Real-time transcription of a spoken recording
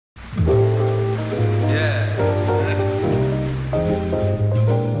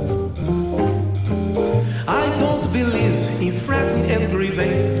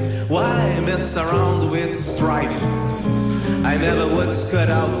mess around with strife. I never was cut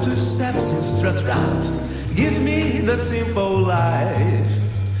out 2 steps and strut round. Give me the simple life.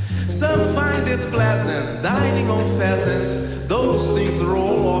 Some find it pleasant, dining on pheasant. Those things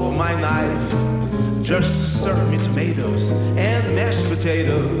roll off my knife. Just to serve me tomatoes and mashed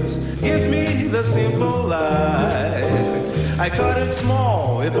potatoes. Give me the simple life. I cut it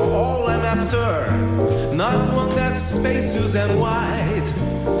small if all I'm after. Not one that's spacious and wide.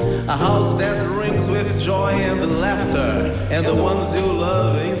 A house that rings with joy and laughter, and the ones you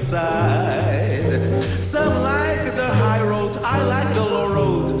love inside. Some like the high road, I like the low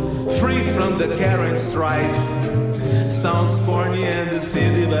road, free from the care and strife. Sounds corny and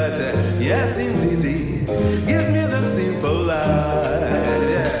silly, but yes indeed, give me the simple life.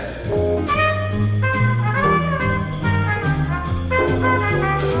 Yeah.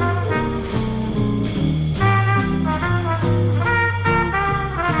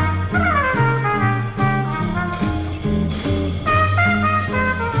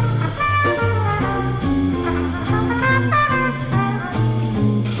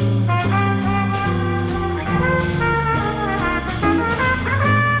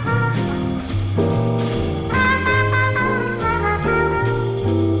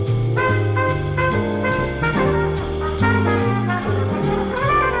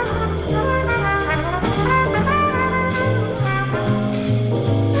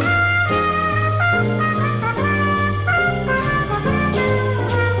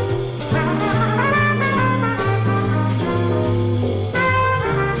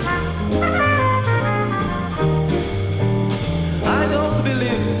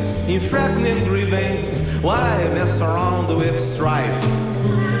 Why mess around with strife?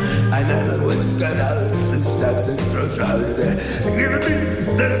 I never would stand out 2 steps and strut round. Give me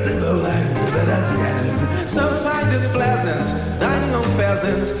the simple life. Some find it pleasant, dining on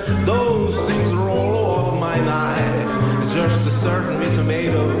pheasant. Those things roll off my knife. Just to serve me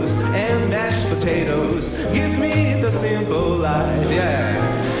tomatoes and mashed potatoes. Give me the simple life. Yeah,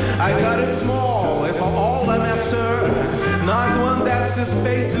 I cut it small if all I'm after. Not one that's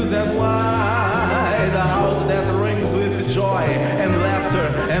spacious and wide. A house that rings with joy and laughter,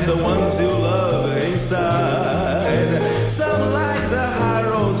 and the ones you love inside. Some like the high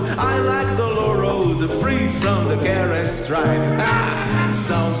road, I like the low road, free from the care and strife.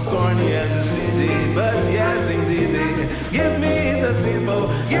 Sounds corny and silly, but yes indeed. Give me the simple,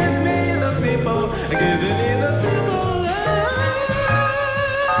 give me the simple, give me the simple life.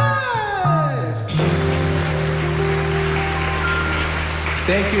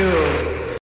 Thank you.